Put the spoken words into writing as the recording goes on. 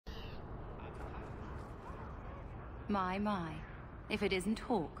My. If it isn't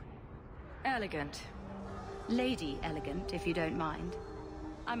Hawk. Elegant. Lady elegant, if you don't mind.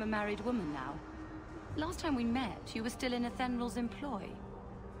 I'm a married woman now. Last time we met, you were still in Athenral's employ.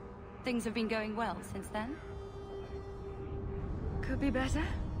 Things have been going well since then? Could be better.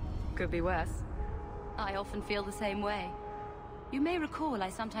 Could be worse. I often feel the same way. You may recall I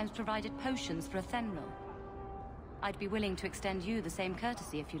sometimes provided potions for Athenral. I'd be willing to extend you the same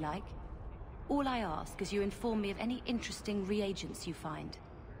courtesy if you like. All I ask is you inform me of any interesting reagents you find.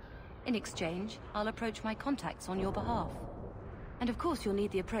 In exchange, I'll approach my contacts on your behalf. And of course you'll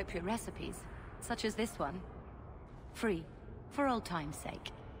need the appropriate recipes, such as this one. Free, for old time's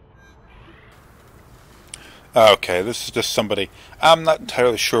sake. Okay, this is just somebody. I'm not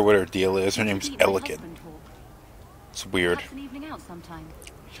entirely sure what her deal is. Her name's Elegant. It's weird. An evening out sometime.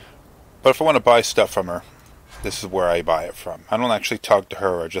 But if I want to buy stuff from her, this is where I buy it from. I don't actually talk to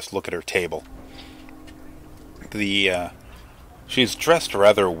her or just look at her table. She's dressed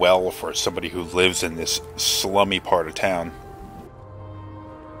rather well for somebody who lives in this slummy part of town.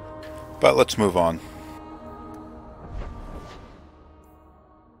 But let's move on.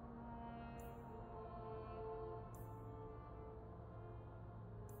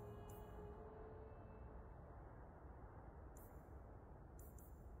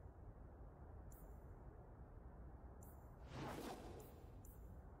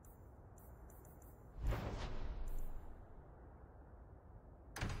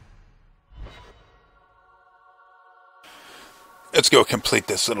 Let's go complete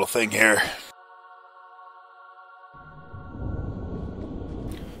this little thing here.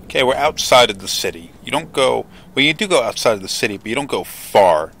 Okay, we're outside of the city. You don't go... Well, you do go outside of the city, but you don't go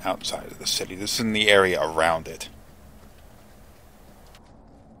far outside of the city. This is in the area around it.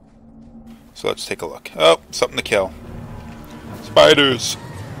 So let's take a look. Oh, something to kill. Spiders!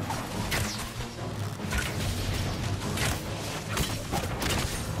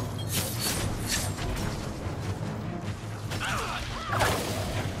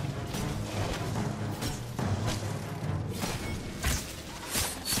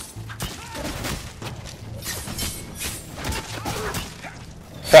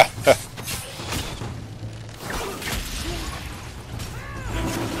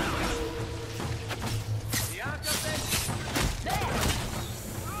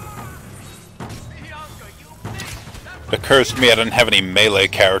 It occurs to me I don't have any melee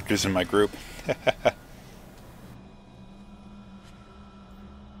characters in my group.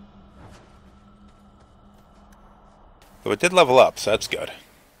 Though it did level up, so that's good.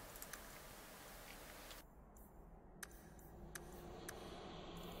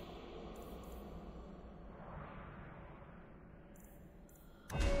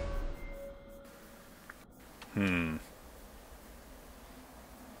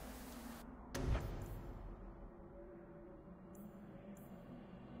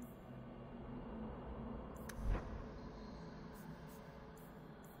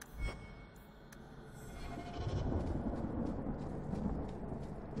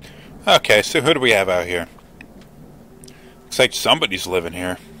 Okay, so who do we have out here? Looks like somebody's living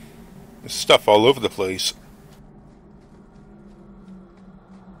here. There's stuff all over the place.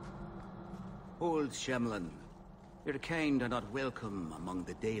 Old Shemlin, your kind are not welcome among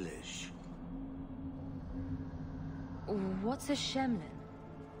the Dalish. What's a Shemlin?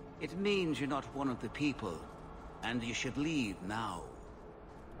 It means you're not one of the people, and you should leave now.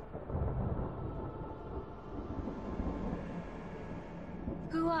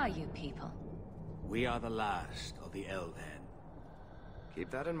 Who are you people? We are the last of the Elven. Keep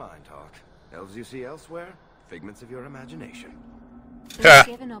that in mind, Hawk. Elves you see elsewhere, figments of your imagination. They've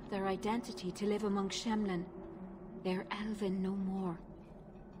given up their identity to live among Shemlin. They're Elven no more.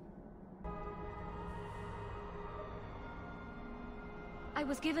 I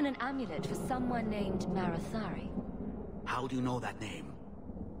was given an amulet for someone named Marathari. How do you know that name?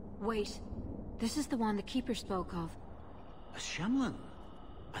 Wait, this is the one the Keeper spoke of. A Shemlin?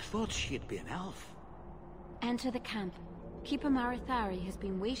 I thought she'd be an elf. Enter the camp. Keeper Marathari has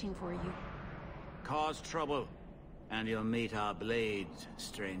been waiting for you. Cause trouble, and you'll meet our blades,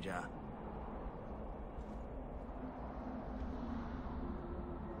 stranger.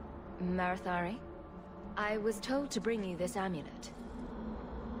 Marathari? I was told to bring you this amulet.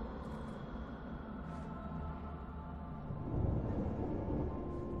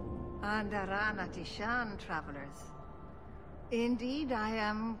 Andarana Tishan, travelers. Indeed, I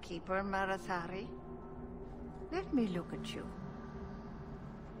am Keeper Marathari. Let me look at you.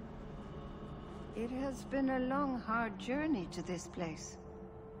 It has been a long, hard journey to this place.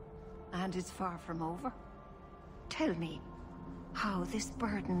 And it's far from over. Tell me how this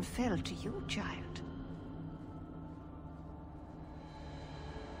burden fell to you, child.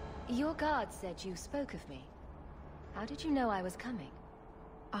 Your guard said you spoke of me. How did you know I was coming?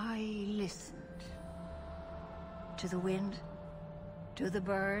 I listened. To the wind, to the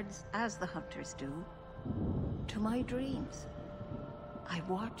birds, as the hunters do, to my dreams. I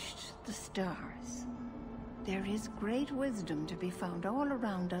watched the stars. There is great wisdom to be found all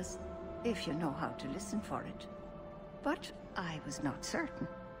around us, if you know how to listen for it. But I was not certain.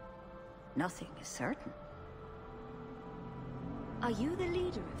 Nothing is certain. Are you the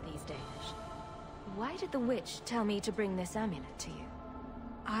leader of these Dalish? Why did the witch tell me to bring this amulet to you?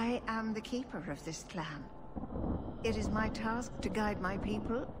 I am the keeper of this clan. It is my task to guide my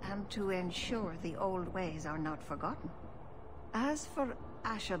people and to ensure the old ways are not forgotten. As for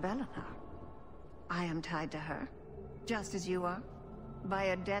Asha Bellinar, I am tied to her, just as you are, by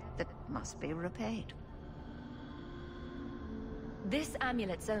a debt that must be repaid. This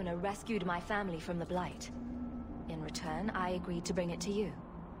amulet's owner rescued my family from the Blight. In return, I agreed to bring it to you.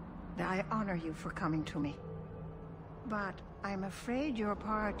 I honor you for coming to me. But I'm afraid your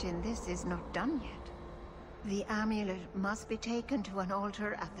part in this is not done yet. The amulet must be taken to an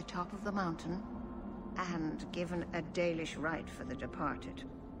altar at the top of the mountain, and given a Dalish rite for the departed.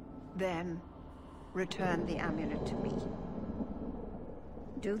 Then, return the amulet to me.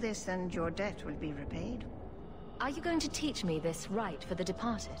 Do this and your debt will be repaid. Are you going to teach me this rite for the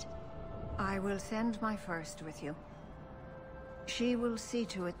departed? I will send my first with you. She will see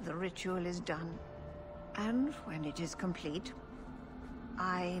to it the ritual is done. And when it is complete,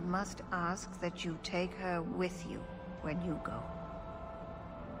 I must ask that you take her with you when you go.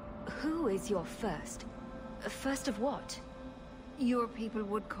 Who is your first? First of what? Your people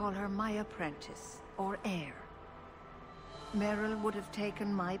would call her my apprentice, or heir. Meryl would have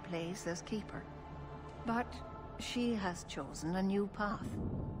taken my place as keeper. But she has chosen a new path.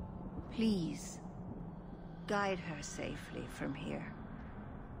 Please, guide her safely from here.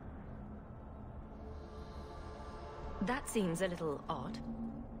 That seems a little odd.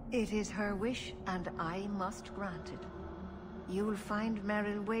 It is her wish, and I must grant it. You will find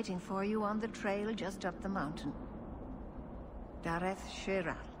Meryl waiting for you on the trail just up the mountain. Dareth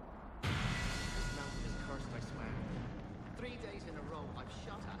Shiral. This mountain is cursed, I swear. 3 days in a row, I've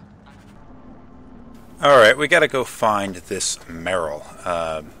shot at. Alright, we gotta go find this Meryl.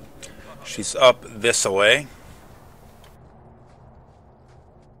 She's up this way.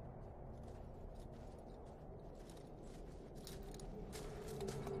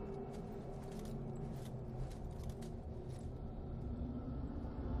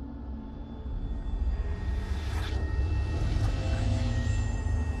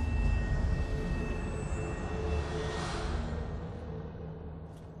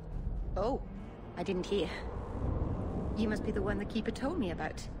 Oh, I didn't hear. You must be the one the Keeper told me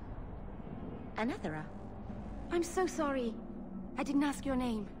about. Anethera. I'm so sorry. I didn't ask your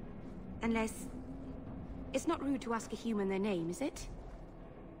name. Unless... It's not rude to ask a human their name, is it?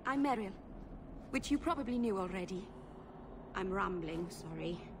 I'm Meryl, which you probably knew already. I'm rambling,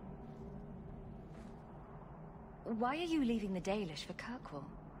 sorry. Why are you leaving the Dalish for Kirkwall?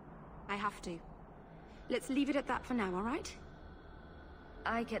 I have to. Let's leave it at that for now, all right?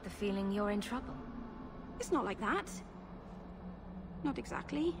 I get the feeling you're in trouble. It's not like that. Not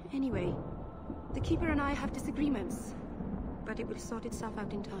exactly, anyway. The Keeper and I have disagreements, but it will sort itself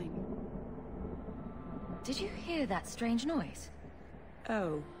out in time. Did you hear that strange noise?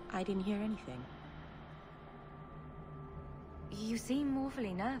 Oh, I didn't hear anything. You seem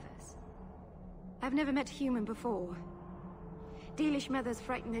awfully nervous. I've never met a human before. Dalish mothers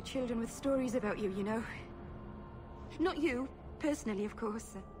frighten their children with stories about you, you know. Not you, personally, of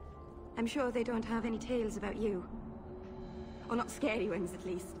course. I'm sure they don't have any tales about you. Or not scary ones, at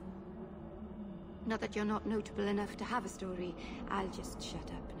least. Not that you're not notable enough to have a story. I'll just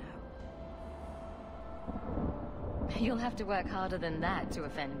shut up now. You'll have to work harder than that to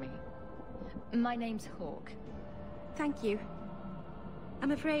offend me. My name's Hawk. Thank you. I'm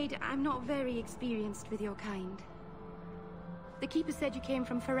afraid I'm not very experienced with your kind. The Keeper said you came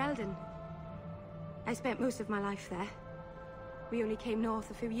from Ferelden. I spent most of my life there. We only came north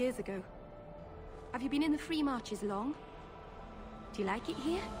a few years ago. Have you been in the Free Marches long? Do you like it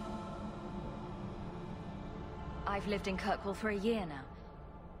here? I've lived in Kirkwall for a year now.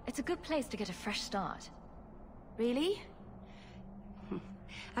 It's a good place to get a fresh start. Really?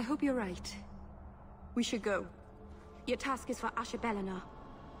 I hope you're right. We should go. Your task is for Asha Bellinar.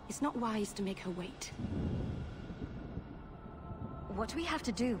 It's not wise to make her wait. What do we have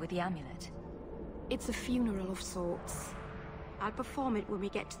to do with the amulet? It's a funeral of sorts. I'll perform it when we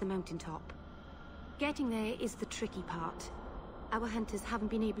get to the mountaintop. Getting there is the tricky part. Our hunters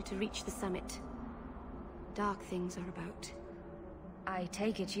haven't been able to reach the summit. Dark things are about. I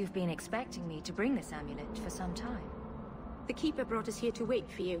take it you've been expecting me to bring this amulet for some time. The Keeper brought us here to wait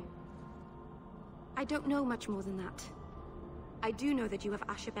for you. I don't know much more than that. I do know that you have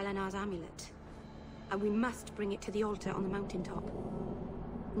Asher Belenar's amulet, and we must bring it to the altar on the mountaintop.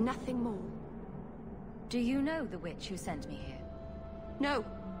 Nothing more. Do you know the witch who sent me here? No,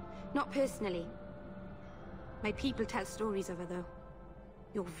 not personally. My people tell stories of her, though.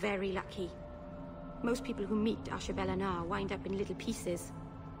 You're very lucky. Most people who meet Asher Belenar wind up in little pieces,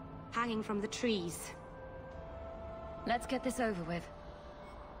 hanging from the trees. Let's get this over with.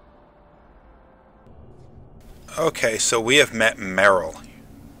 Okay, so we have met Meryl.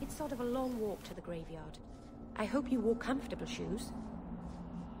 It's sort of a long walk to the graveyard. I hope you wore comfortable shoes.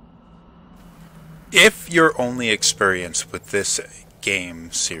 If your only experience with this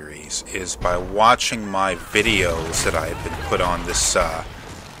game series is by watching my videos that I have been put on this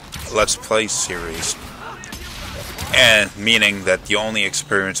Let's Play series, and meaning that the only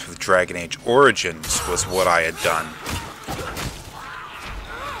experience with Dragon Age Origins was what I had done,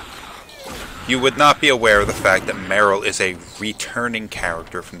 you would not be aware of the fact that Meryl is a returning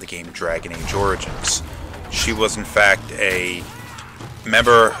character from the game Dragon Age Origins. She was in fact a...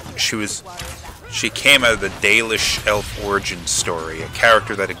 Remember, she came out of the Dalish elf origin story, a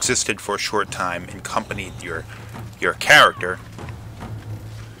character that existed for a short time, accompanied your character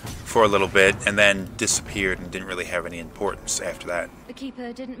for a little bit, and then disappeared and didn't really have any importance after that. The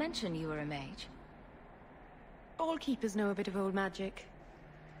Keeper didn't mention you were a mage. All keepers know a bit of old magic.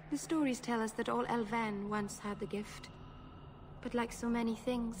 The stories tell us that all Elven once had the gift. But like so many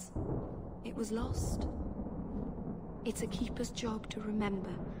things, it was lost. It's a keeper's job to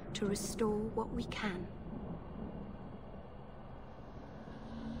remember, to restore what we can.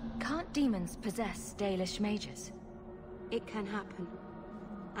 Can't demons possess Dalish mages? It can happen.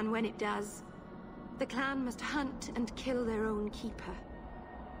 And when it does, the clan must hunt and kill their own keeper.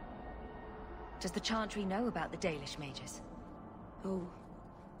 Does the Chantry know about the Dalish mages? Oh,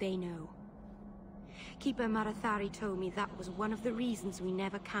 they know. Keeper Marathari told me that was one of the reasons we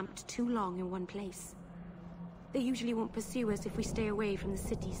never camped too long in one place. They usually won't pursue us if we stay away from the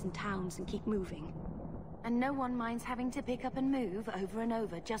cities and towns and keep moving. And no one minds having to pick up and move over and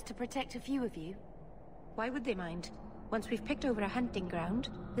over just to protect a few of you? Why would they mind? Once we've picked over a hunting ground,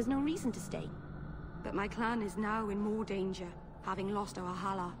 there's no reason to stay. But my clan is now in more danger, having lost our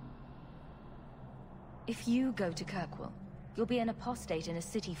Hala. If you go to Kirkwall, you'll be an apostate in a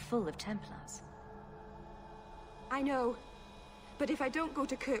city full of Templars. I know. But if I don't go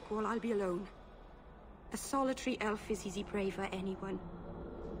to Kirkwall, I'll be alone. A solitary elf is easy prey for anyone.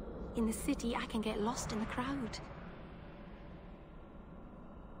 In the city, I can get lost in the crowd.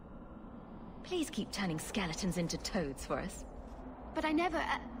 Please keep turning skeletons into toads for us. But I never...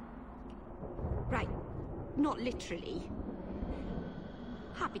 Right. Not literally.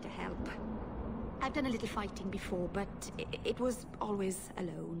 Happy to help. I've done a little fighting before, but it was always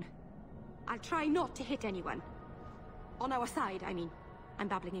alone. I'll try not to hit anyone. On our side, I mean. I'm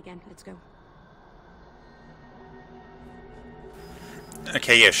babbling again. Let's go.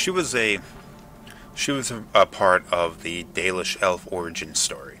 Okay, yeah, she was a part of the Dalish elf origin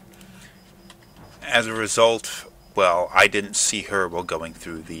story. As a result, well, I didn't see her while going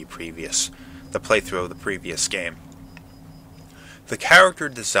through the playthrough of the previous game. The character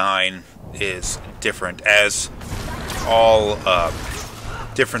design is different, as all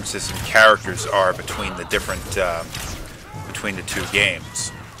differences in characters are between the two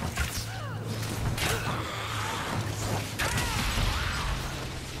games.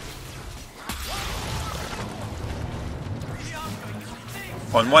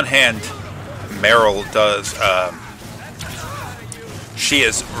 On one hand, Meryl does, she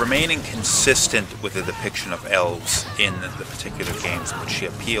is remaining consistent with the depiction of elves in the particular games in which she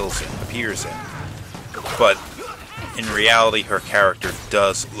appears in. But in reality, her character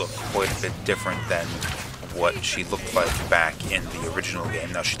does look quite a bit different than what she looked like back in the original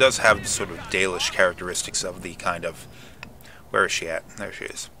game. Now, she does have the sort of Dalish characteristics of the kind of... Where is she at? There she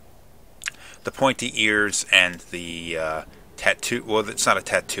is. The pointy ears and the tattoo... Well, it's not a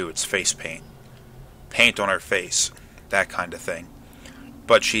tattoo, it's face paint. Paint on her face. That kind of thing.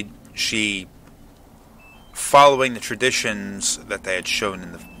 But she following the traditions that they had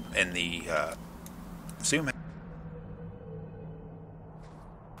shown in the zoom.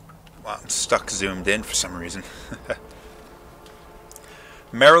 Well, I'm stuck zoomed in for some reason.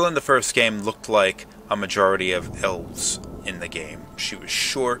 Meryl in the first game looked like a majority of elves in the game. She was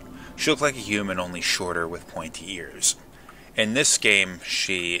short. She looked like a human, only shorter with pointy ears. In this game,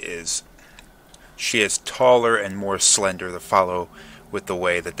 she is taller and more slender to follow with the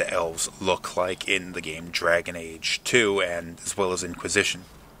way that the elves look like in the game Dragon Age 2 and as well as Inquisition.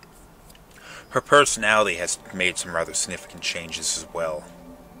 Her personality has made some rather significant changes as well.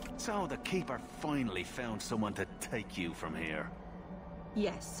 So the Keeper finally found someone to take you from here.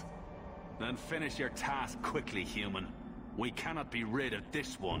 Yes. Then finish your task quickly, human. We cannot be rid of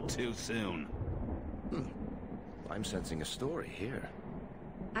this one too soon. I'm sensing a story here.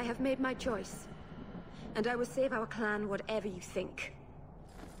 I have made my choice. And I will save our clan whatever you think.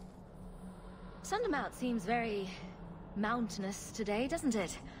 Sundermount seems very mountainous today, doesn't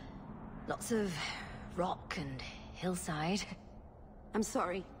it? Lots of rock and hillside. I'm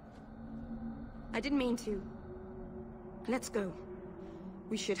sorry. I didn't mean to. Let's go.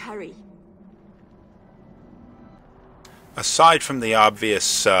 We should hurry. Aside from the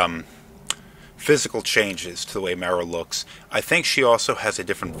obvious physical changes to the way Mara looks, I think she also has a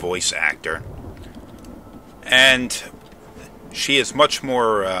different voice actor. And she is much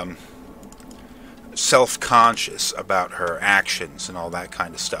more self-conscious about her actions and all that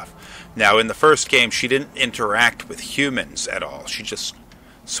kind of stuff. Now, in the first game, she didn't interact with humans at all. She just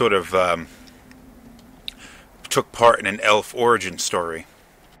sort of took part in an elf origin story.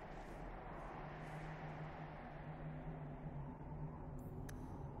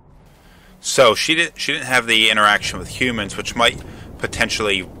 So she didn't have the interaction with humans, which might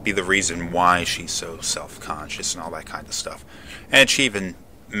potentially be the reason why she's so self-conscious and all that kind of stuff. And she even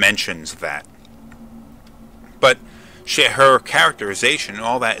mentions that. But her characterization and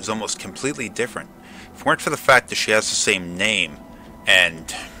all that is almost completely different. If it weren't for the fact that she has the same name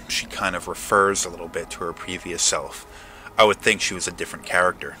and she kind of refers a little bit to her previous self, I would think she was a different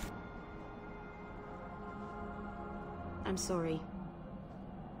character. I'm sorry.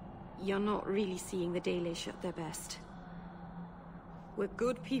 You're not really seeing the Dalish at their best. We're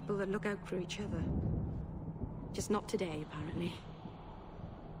good people that look out for each other. Just not today, apparently.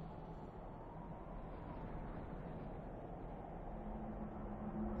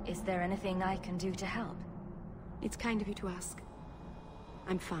 Is there anything I can do to help? It's kind of you to ask.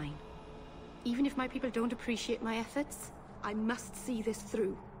 I'm fine. Even if my people don't appreciate my efforts, I must see this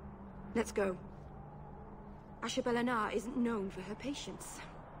through. Let's go. Ashabelanar isn't known for her patience.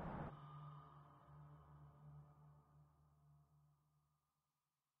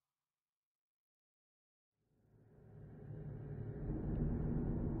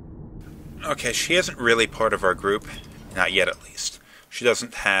 Okay, she isn't really part of our group, not yet at least. She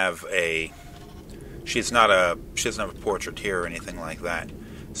doesn't have a she doesn't have a portrait here or anything like that.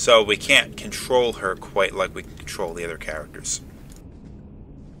 So we can't control her quite like we can control the other characters.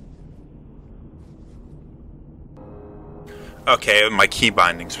 Okay, my key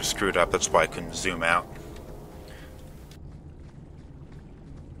bindings were screwed up, that's why I couldn't zoom out.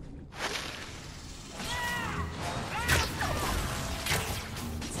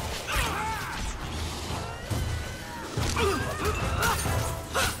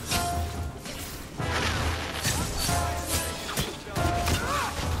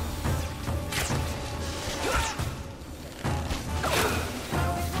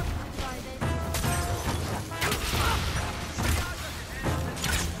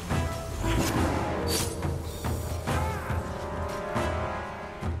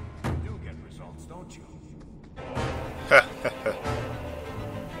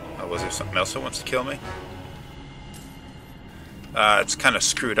 Was there something else that wants to kill me? It's kind of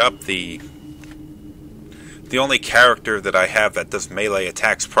screwed up. The only character that I have that does melee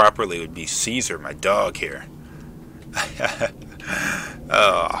attacks properly would be Caesar, my dog here.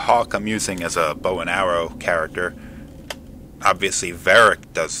 Hawk I'm using as a bow and arrow character. Obviously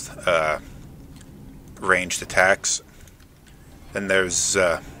Varric does ranged attacks. Then there's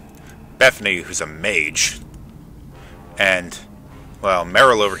Bethany, who's a mage. And, well,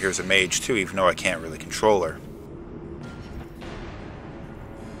 Meryl over here is a mage too, even though I can't really control her.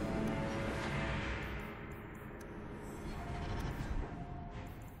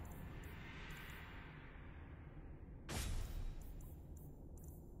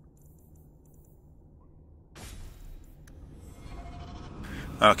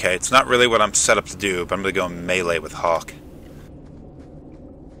 Okay, it's not really what I'm set up to do, but I'm going to go melee with Hawk.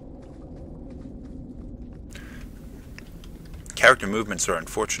 Character movements are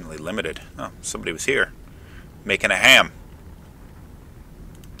unfortunately limited. Oh, somebody was here. Making a ham.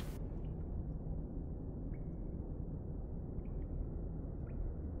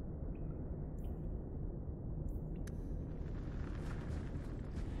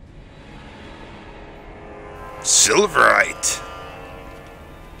 Silverite!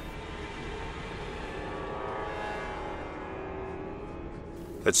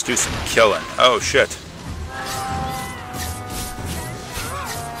 Let's do some killing. Oh, shit.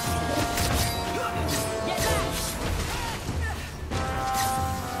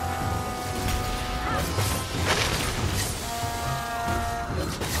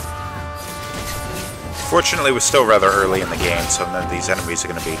 Fortunately, we're still rather early in the game, so none of these enemies are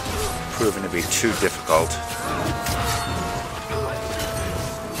going to be proven to be too difficult.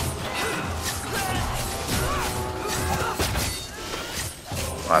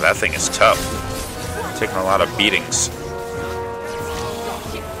 Wow, that thing is tough. Taking a lot of beatings.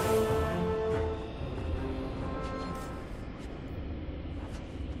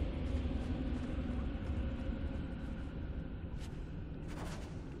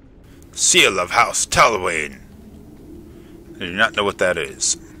 Seal of House Talwyn. I do not know what that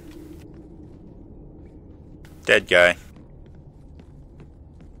is. Dead guy.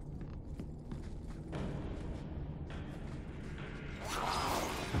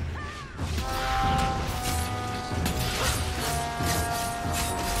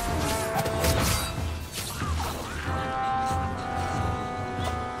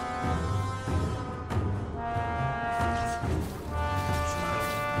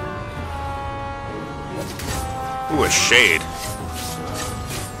 Ooh, a shade.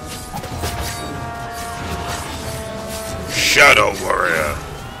 Shadow Warrior.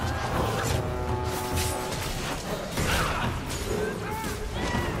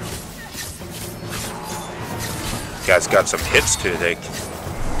 Guy's got some hits to take.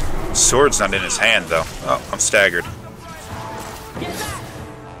 Sword's not in his hand, though. Oh, I'm staggered.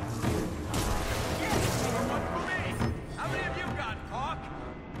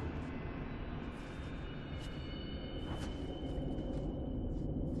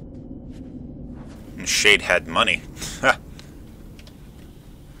 Shade had money.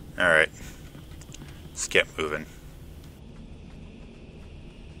 Alright. Let's get moving.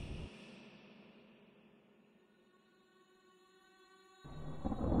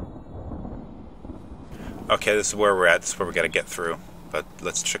 Okay, this is where we're at. This is where we gotta get through. But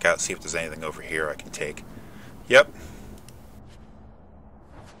let's check out, see if there's anything over here I can take. Yep.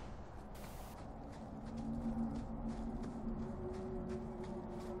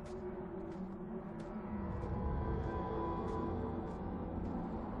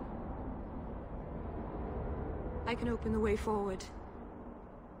 I can open the way forward.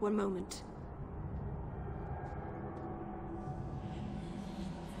 One moment.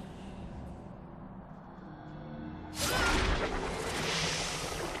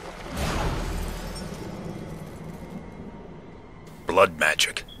 Blood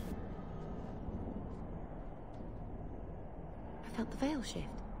magic. I felt the veil shift.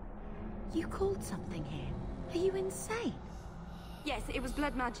 You called something here. Are you insane? Yes, it was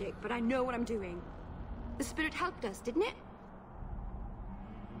blood magic, but I know what I'm doing. The spirit helped us, didn't it?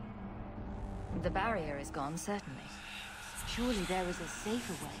 The barrier is gone, certainly. Surely there is a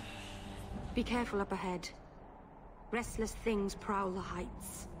safer way. Be careful up ahead. Restless things prowl the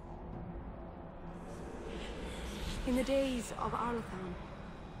heights. In the days of Arlathan,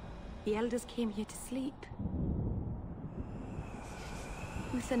 the elders came here to sleep.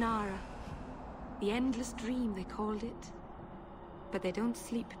 Uthanara, the endless dream they called it. But they don't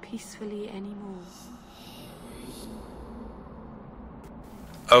sleep peacefully anymore.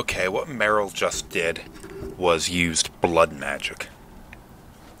 Okay, what Meryl just did was used blood magic.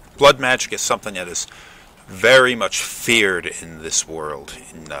 Blood magic is something that is very much feared in this world,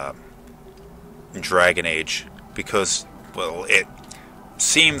 in Dragon Age, because, well, it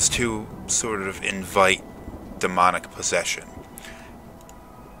seems to sort of invite demonic possession.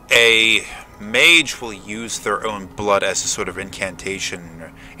 A mage will use their own blood as a sort of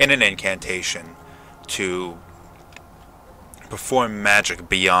incantation, in an incantation, to perform magic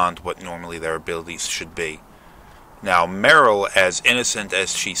beyond what normally their abilities should be. Now, Meryl, as innocent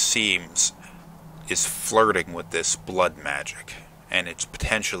as she seems, is flirting with this blood magic, and it's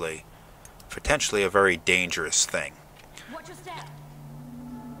potentially a very dangerous thing. Watch your step.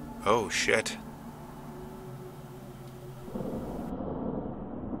 Oh, shit.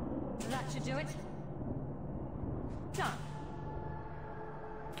 That should do it. Done.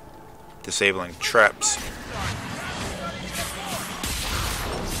 Disabling traps.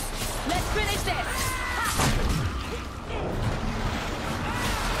 Let's finish this.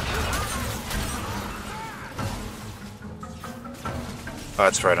 Oh,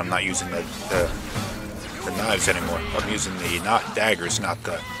 that's right, I'm not using the knives anymore. I'm using the daggers, not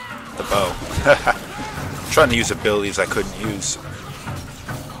the bow. I'm trying to use abilities I couldn't use.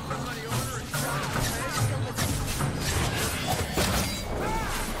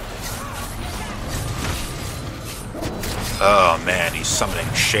 Oh man, he's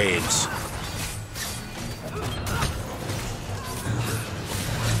summoning shades.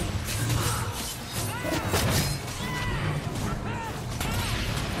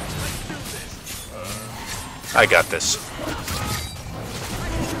 I got this.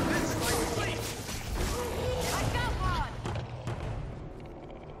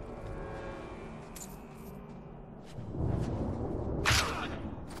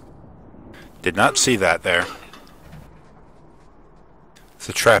 Did not see that there. There's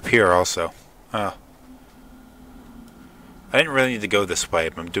a trap here also. Oh. I didn't really need to go this way,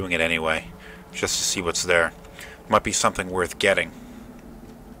 but I'm doing it anyway. Just to see what's there. Might be something worth getting.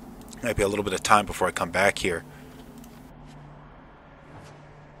 Might be a little bit of time before I come back here.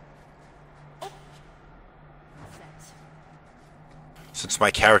 Since my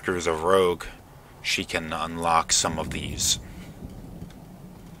character is a rogue, she can unlock some of these.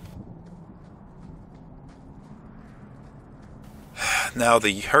 Now,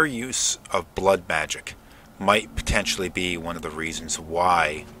 her use of blood magic might potentially be one of the reasons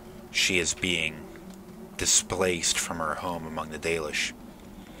why she is being displaced from her home among the Dalish.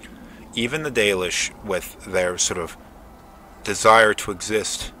 Even the Dalish, with their sort of desire to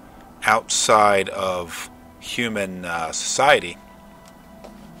exist outside of human society,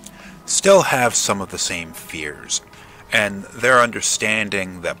 still have some of the same fears. And their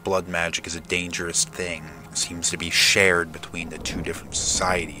understanding that blood magic is a dangerous thing seems to be shared between the two different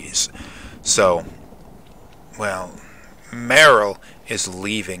societies. So, well, Meryl is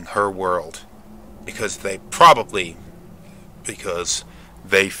leaving her world because they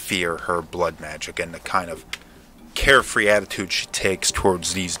fear her blood magic and the kind of carefree attitude she takes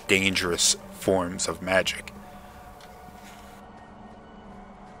towards these dangerous forms of magic.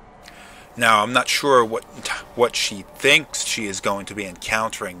 Now, I'm not sure what she thinks she is going to be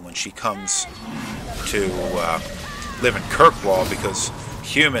encountering when she comes to live in Kirkwall, because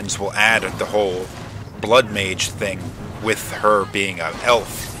humans will add the whole blood mage thing with her being an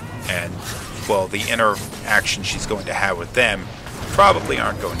elf, and, well, the interaction she's going to have with them probably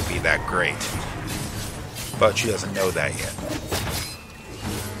aren't going to be that great. But she doesn't know that yet.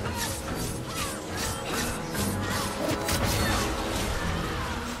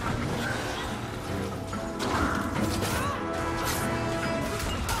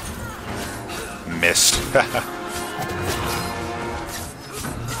 Missed.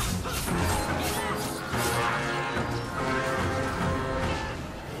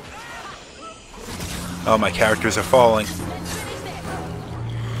 Oh, my characters are falling.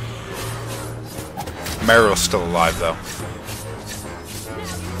 Meryl's still alive, though.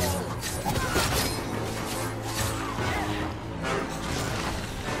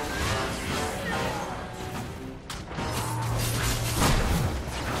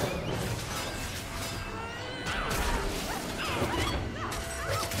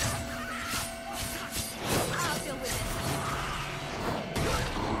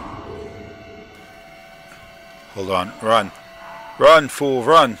 Hold on, run. Run, fool,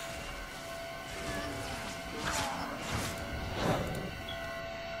 run!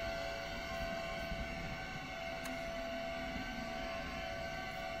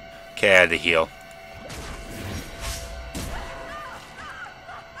 Okay, I had to heal.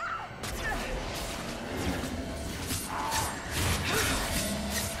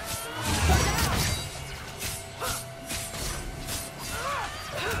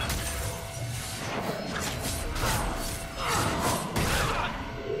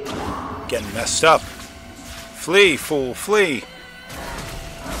 Getting messed up. Flee, fool, flee!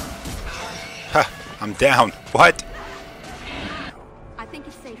 Ha! I'm down. What? I think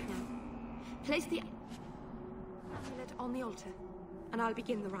it's safe now. Place the amulet on the altar, and I'll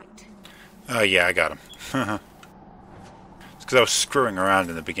begin the rite. Oh yeah, I got him. It's because I was screwing around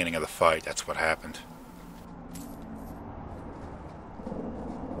in the beginning of the fight. That's what happened.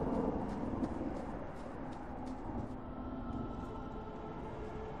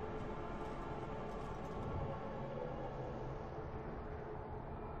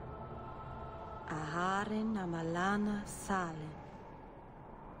 Aharin amalana sale.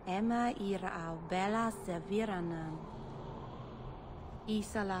 Emma ira au bella seviranan.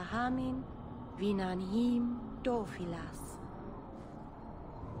 Isalahamin vinanhim dofilas.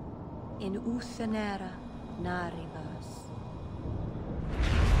 In usenera naribas.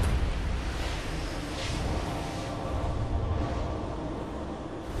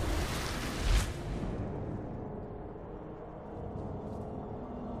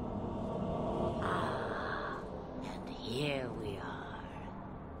 Here we are.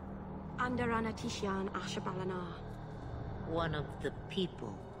 Under Anatishan Ashabalana. One of the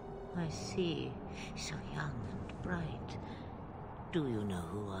people. I see. So young and bright. Do you know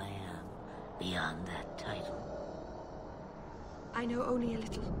who I am, beyond that title? I know only a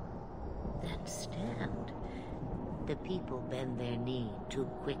little. Then stand. The people bend their knee too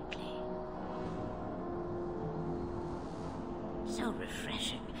quickly. So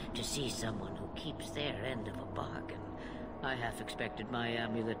refreshing to see someone who keeps their end of a bargain. I half expected my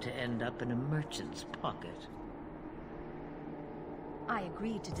amulet to end up in a merchant's pocket. I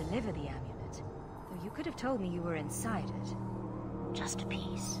agreed to deliver the amulet. You could have told me you were inside it. Just a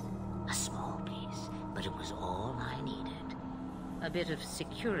piece. A small piece, but it was all I needed. A bit of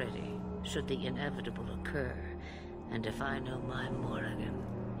security, should the inevitable occur. And if I know my Morrigan,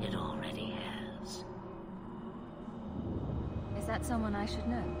 it already has. Is that someone I should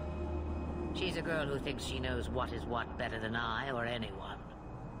know? She's a girl who thinks she knows what is what better than I or anyone.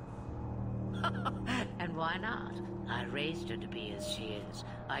 And why not? I raised her to be as she is.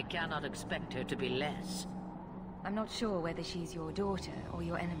 I cannot expect her to be less. I'm not sure whether she's your daughter or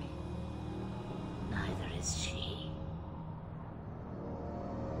your enemy. Neither is she.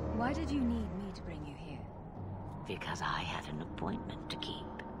 Why did you need me to bring you here? Because I had an appointment to keep.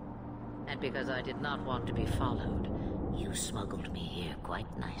 And because I did not want to be followed, you smuggled me here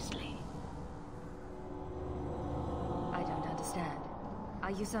quite nicely. I don't understand.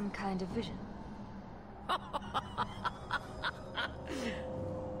 Are you some kind of vision?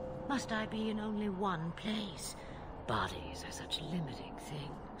 Must I be in only one place? Bodies are such limiting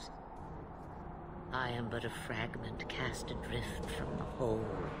things. I am but a fragment cast adrift from the whole,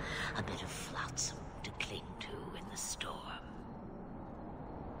 a bit of flotsam to cling to in the storm.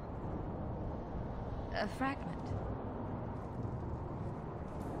 A fragment?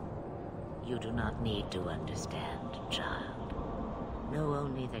 You do not need to understand, child. Know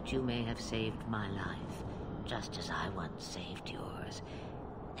only that you may have saved my life, just as I once saved yours.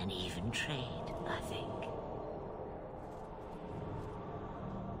 And even trade, I think.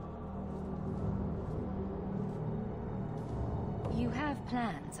 You have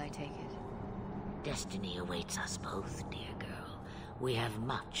plans, I take it. Destiny awaits us both, dear girl. We have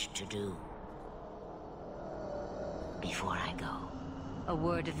much to do. Before I go, a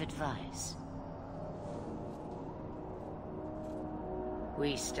word of advice.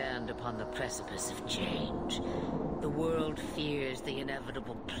 We stand upon the precipice of change. The world fears the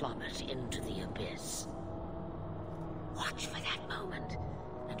inevitable plummet into the abyss. Watch for that moment,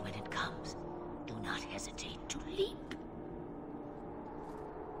 and when it comes, do not hesitate to leap.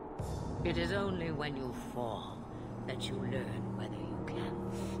 It is only when you fall that you learn whether you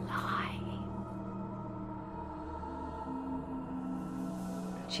can fly.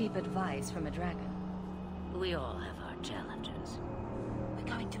 Cheap advice from a dragon. We all have our challenges.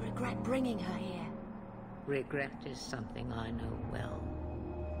 We're going to regret bringing her here. Regret is something I know well.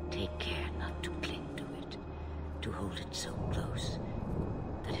 Take care not to cling to it, to hold it so close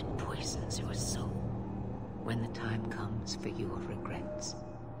that it poisons your soul. When the time comes for your regrets,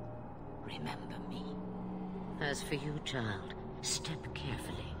 remember me. As for you, child, step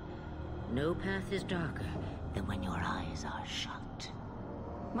carefully. No path is darker than when your eyes are shut.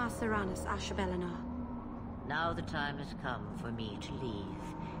 Maceranus Ashabellinar. Now the time has come for me to leave.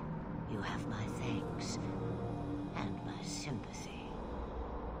 You have my thanks and my sympathy.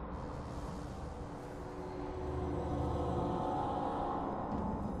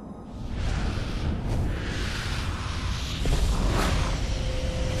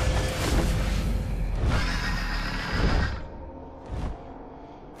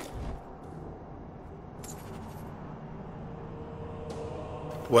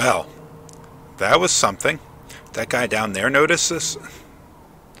 Well, that was something. That guy down there noticed this?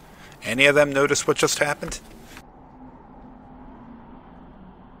 Any of them notice what just happened?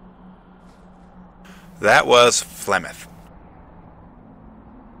 That was Flemeth.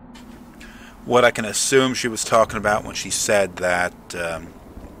 What I can assume she was talking about when she said that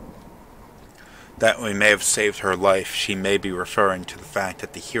that we may have saved her life, she may be referring to the fact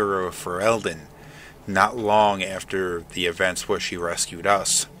that the hero of Ferelden, not long after the events where she rescued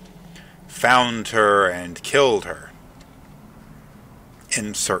us, found her and killed her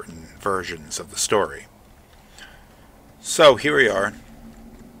in certain versions of the story. So here we are.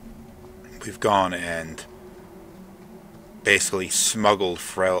 We've gone and basically smuggled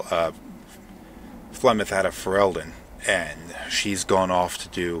Flemeth out of Ferelden, and she's gone off to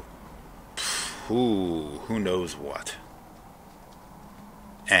do who knows what.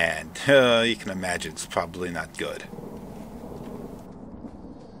 And you can imagine it's probably not good.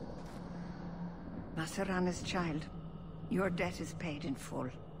 Macerana's child, your debt is paid in full.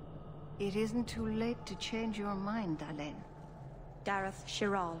 It isn't too late to change your mind, Dalish. Dareth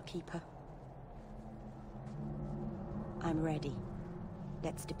Shiral, Keeper. I'm ready.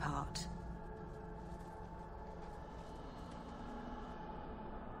 Let's depart.